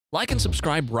Like and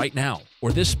subscribe right now,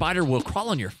 or this spider will crawl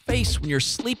on your face when you're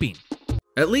sleeping.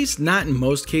 At least not in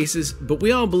most cases, but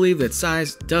we all believe that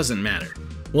size doesn't matter.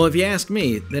 Well, if you ask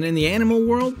me, then in the animal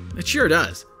world, it sure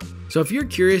does. So if you're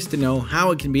curious to know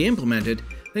how it can be implemented,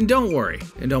 then don't worry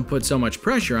and don't put so much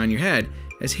pressure on your head,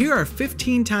 as here are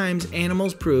 15 times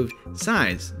animals proved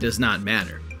size does not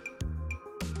matter.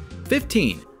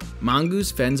 15.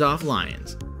 Mongoose fends off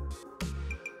lions.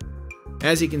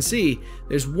 As you can see,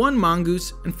 there's 1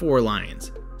 mongoose and 4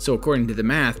 lions, so according to the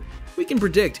math, we can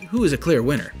predict who is a clear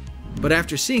winner. But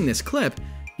after seeing this clip,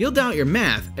 you'll doubt your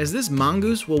math, as this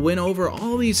mongoose will win over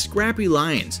all these scrappy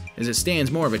lions, as it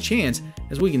stands more of a chance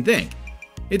as we can think.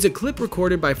 It's a clip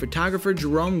recorded by photographer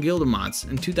Jerome Gildermotz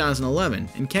in 2011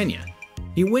 in Kenya.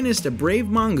 He witnessed a brave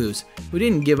mongoose who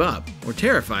didn't give up, or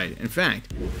terrified, in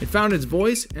fact. It found its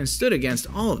voice and stood against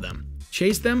all of them,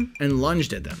 chased them, and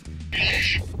lunged at them.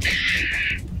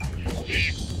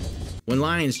 When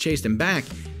lions chased him back,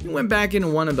 he went back into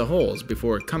one of the holes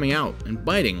before coming out and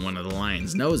biting one of the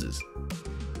lion's noses.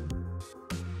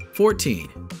 14.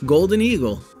 Golden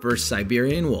eagle vs.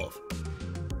 Siberian wolf.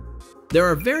 There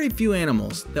are very few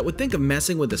animals that would think of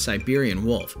messing with the Siberian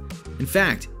wolf. In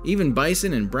fact, even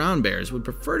bison and brown bears would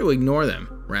prefer to ignore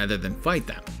them rather than fight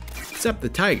them. Except the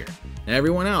tiger.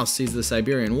 Everyone else sees the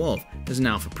Siberian wolf as an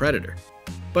alpha predator.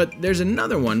 But there's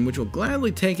another one which will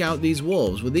gladly take out these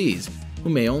wolves with ease, who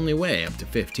may only weigh up to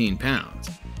 15 pounds.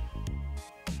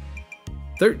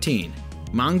 13.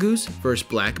 Mongoose vs.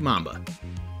 Black mamba.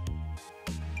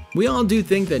 We all do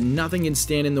think that nothing can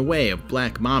stand in the way of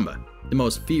black mamba, the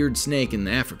most feared snake in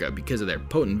Africa because of their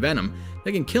potent venom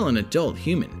that can kill an adult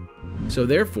human. So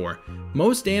therefore,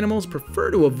 most animals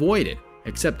prefer to avoid it,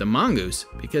 except the mongoose,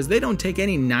 because they don't take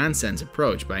any nonsense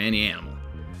approach by any animal.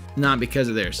 Not because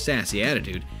of their sassy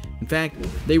attitude. In fact,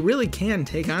 they really can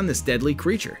take on this deadly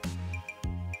creature.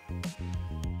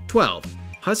 12.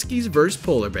 Huskies vs.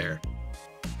 Polar bear.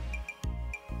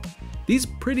 These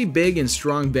pretty big and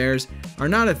strong bears are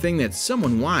not a thing that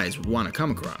someone wise would want to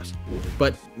come across.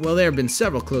 But while there have been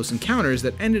several close encounters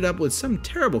that ended up with some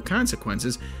terrible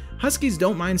consequences, huskies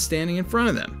don't mind standing in front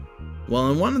of them. Well,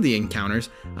 in one of the encounters,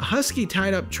 a husky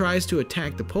tied up tries to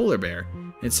attack the polar bear.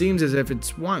 It seems as if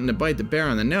it's wanting to bite the bear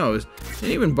on the nose,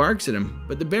 and even barks at him,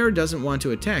 but the bear doesn't want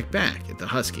to attack back at the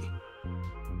husky.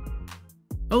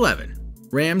 11.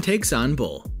 Ram takes on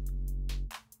bull.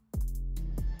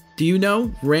 Do you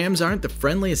know rams aren't the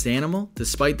friendliest animal,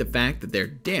 despite the fact that they're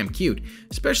damn cute,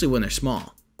 especially when they're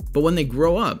small. But when they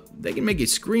grow up, they can make you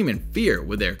scream in fear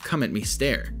with their come-at-me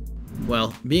stare.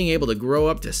 Well, being able to grow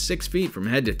up to 6 feet from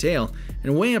head to tail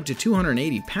and weigh up to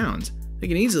 280 pounds, they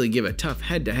can easily give a tough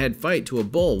head-to-head fight to a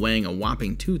bull weighing a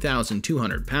whopping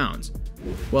 2,200 pounds.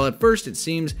 Well, at first it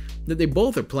seems that they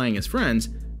both are playing as friends,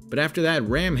 but after that,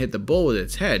 ram hit the bull with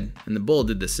its head, and the bull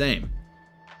did the same.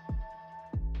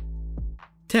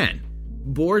 10.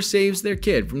 Boar saves their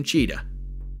kid from cheetah.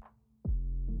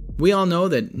 We all know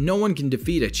that no one can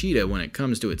defeat a cheetah when it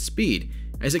comes to its speed,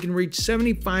 as it can reach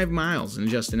 75 miles in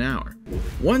just an hour.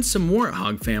 Once some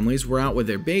warthog families were out with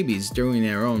their babies doing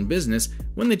their own business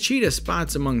when the cheetah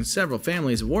spots among several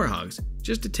families of warthogs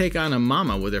just to take on a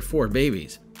mama with her 4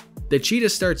 babies. The cheetah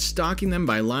starts stalking them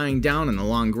by lying down in the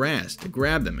long grass to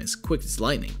grab them as quick as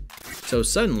lightning. So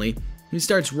suddenly, he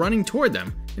starts running toward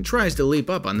them and tries to leap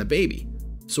up on the baby.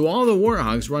 So all the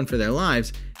warthogs run for their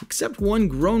lives, except one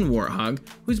grown warthog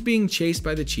who's being chased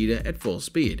by the cheetah at full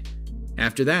speed.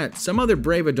 After that, some other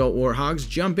brave adult warthogs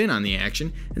jump in on the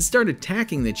action and start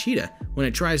attacking the cheetah when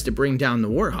it tries to bring down the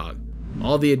warthog.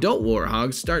 All the adult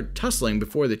warthogs start tussling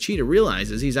before the cheetah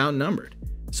realizes he's outnumbered,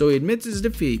 so he admits his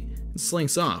defeat and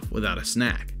slinks off without a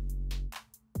snack.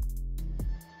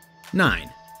 9.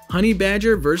 Honey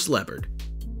badger vs. leopard.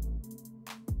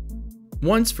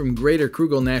 Once from Greater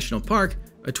Krugal National Park,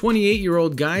 a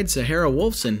 28-year-old guide, Sahara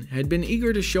Wolfson, had been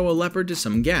eager to show a leopard to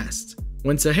some guests.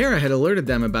 When Sahara had alerted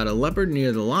them about a leopard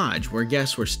near the lodge where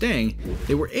guests were staying,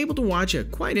 they were able to watch a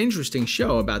quite interesting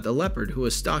show about the leopard who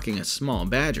was stalking a small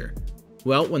badger.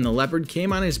 Well, when the leopard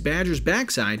came on his badger's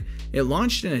backside, it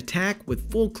launched an attack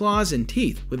with full claws and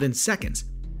teeth within seconds.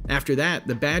 After that,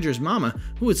 the badger's mama,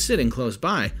 who was sitting close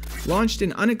by, launched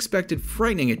an unexpected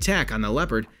frightening attack on the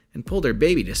leopard and pulled her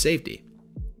baby to safety.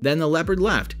 Then the leopard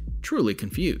left, truly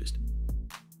confused.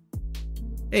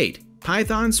 8.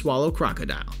 Python swallow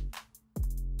crocodile.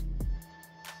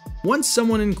 Once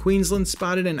someone in Queensland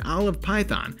spotted an olive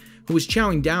python who was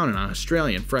chowing down an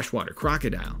Australian freshwater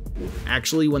crocodile.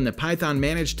 Actually, when the python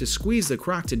managed to squeeze the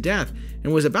croc to death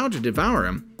and was about to devour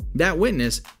him, that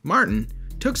witness, Martin,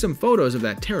 took some photos of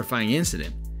that terrifying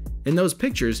incident. And those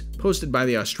pictures, posted by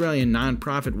the Australian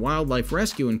nonprofit Wildlife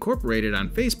Rescue Incorporated on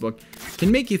Facebook,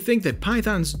 can make you think that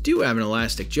pythons do have an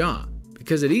elastic jaw,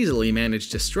 because it easily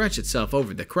managed to stretch itself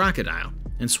over the crocodile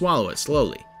and swallow it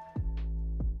slowly.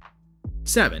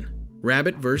 7.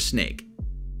 Rabbit vs. Snake.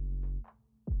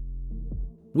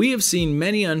 We have seen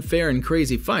many unfair and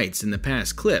crazy fights in the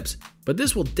past clips, but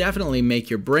this will definitely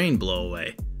make your brain blow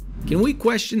away. Can we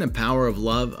question the power of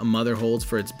love a mother holds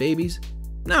for its babies?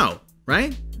 No,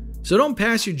 right? So don't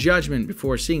pass your judgment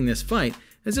before seeing this fight,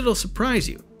 as it'll surprise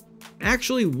you.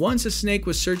 Actually, once a snake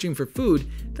was searching for food,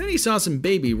 then he saw some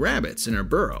baby rabbits in her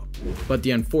burrow. But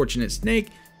the unfortunate snake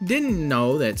didn't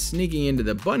know that sneaking into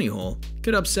the bunny hole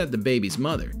could upset the baby's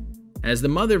mother, as the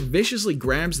mother viciously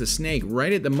grabs the snake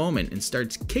right at the moment and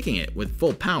starts kicking it with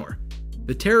full power.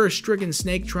 The terror-stricken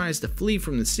snake tries to flee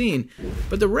from the scene,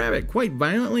 but the rabbit quite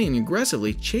violently and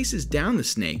aggressively chases down the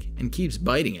snake and keeps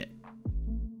biting it.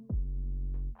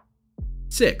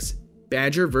 6.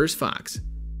 Badger vs. Fox.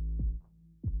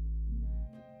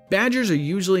 Badgers are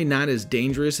usually not as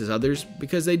dangerous as others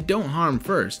because they don't harm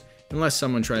first, unless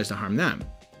someone tries to harm them.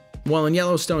 While in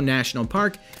Yellowstone National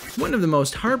Park, one of the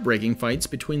most heartbreaking fights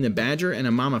between the badger and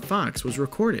a mama fox was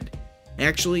recorded.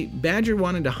 Actually, Badger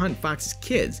wanted to hunt Fox's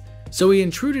kids, so he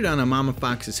intruded on a mama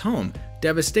fox's home,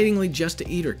 devastatingly just to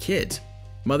eat her kids.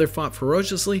 Mother fought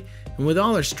ferociously and with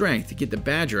all her strength to get the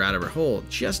badger out of her hole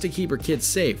just to keep her kids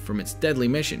safe from its deadly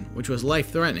mission, which was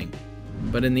life-threatening.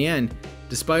 But in the end,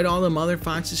 despite all the mother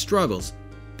fox's struggles,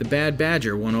 the bad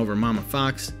badger won over mama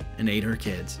fox and ate her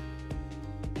kids.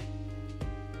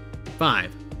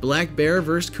 5. Black bear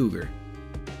vs. cougar.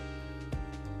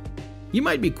 You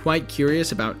might be quite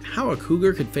curious about how a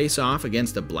cougar could face off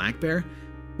against a black bear.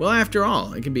 Well, after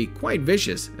all, it can be quite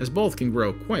vicious, as both can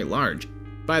grow quite large.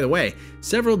 By the way,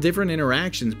 several different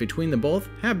interactions between the both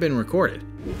have been recorded.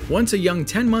 Once a young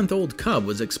 10-month-old cub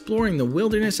was exploring the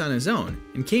wilderness on his own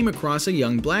and came across a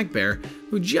young black bear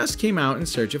who just came out in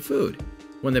search of food.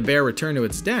 When the bear returned to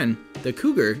its den, the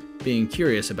cougar, being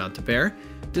curious about the bear,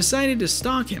 decided to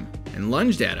stalk him and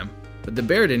lunged at him, but the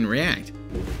bear didn't react.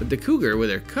 But the cougar, with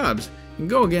her cubs, can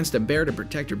go against a bear to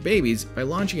protect her babies by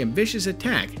launching a vicious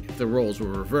attack if the roles were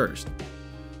reversed.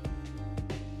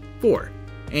 4.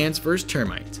 Ants vs.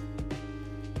 termites.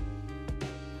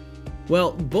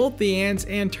 Well, both the ants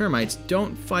and termites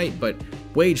don't fight but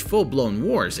wage full-blown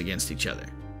wars against each other.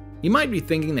 You might be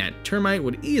thinking that termite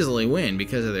would easily win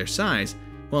because of their size.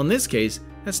 Well, in this case,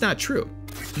 that's not true,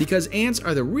 because ants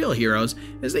are the real heroes,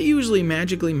 as they usually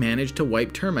magically manage to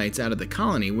wipe termites out of the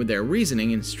colony with their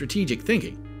reasoning and strategic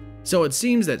thinking. So it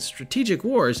seems that strategic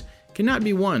wars cannot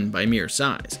be won by mere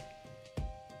size.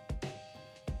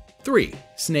 3.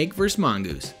 Snake vs.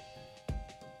 mongoose.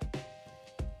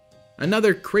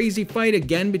 Another crazy fight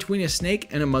again between a snake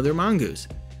and a mother mongoose.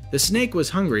 The snake was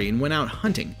hungry and went out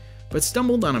hunting, but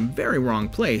stumbled on a very wrong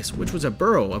place, which was a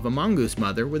burrow of a mongoose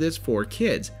mother with its 4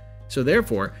 kids. So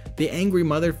therefore, the angry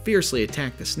mother fiercely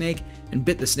attacked the snake and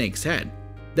bit the snake's head.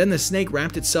 Then the snake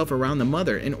wrapped itself around the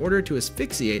mother in order to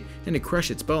asphyxiate and to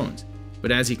crush its bones.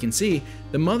 But as you can see,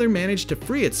 the mother managed to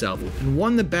free itself and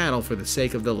won the battle for the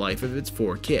sake of the life of its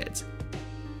 4 kids.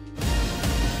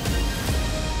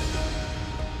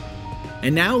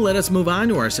 And now let us move on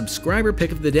to our subscriber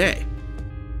pick of the day.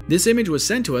 This image was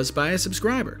sent to us by a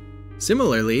subscriber.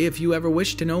 Similarly, if you ever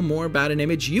wish to know more about an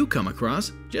image you come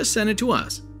across, just send it to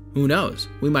us. Who knows,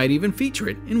 we might even feature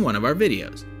it in one of our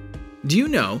videos. Do you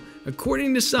know,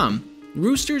 according to some,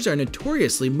 roosters are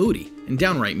notoriously moody and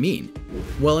downright mean?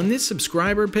 Well, in this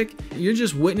subscriber pick, you're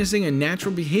just witnessing a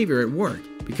natural behavior at work,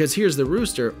 because here's the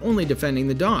rooster only defending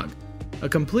the dog. A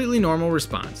completely normal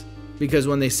response, because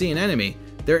when they see an enemy,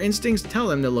 their instincts tell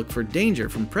them to look for danger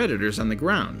from predators on the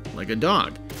ground, like a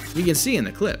dog. You can see in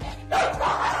the clip.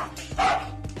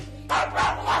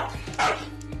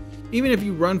 Even if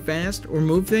you run fast or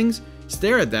move things,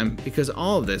 stare at them, because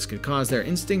all of this could cause their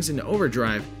instincts into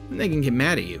overdrive and they can get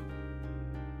mad at you.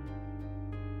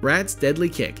 Rat's deadly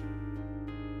kick.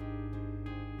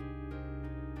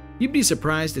 You'd be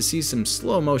surprised to see some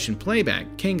slow motion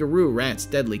playback kangaroo rat's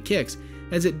deadly kicks,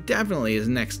 as it definitely is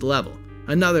next level.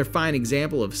 Another fine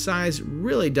example of size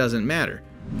really doesn't matter,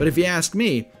 but if you ask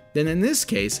me, then in this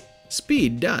case,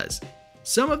 speed does.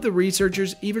 Some of the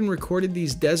researchers even recorded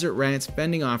these desert rats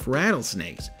fending off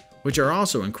rattlesnakes, which are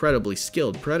also incredibly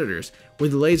skilled predators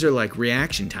with laser-like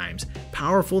reaction times,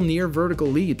 powerful near-vertical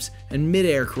leaps, and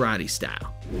mid-air karate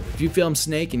style. If you film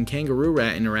snake and kangaroo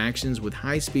rat interactions with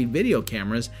high-speed video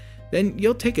cameras, then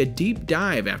you'll take a deep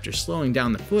dive after slowing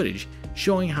down the footage,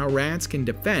 showing how rats can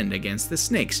defend against the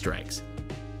snake strikes.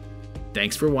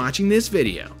 Thanks for watching this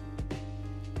video.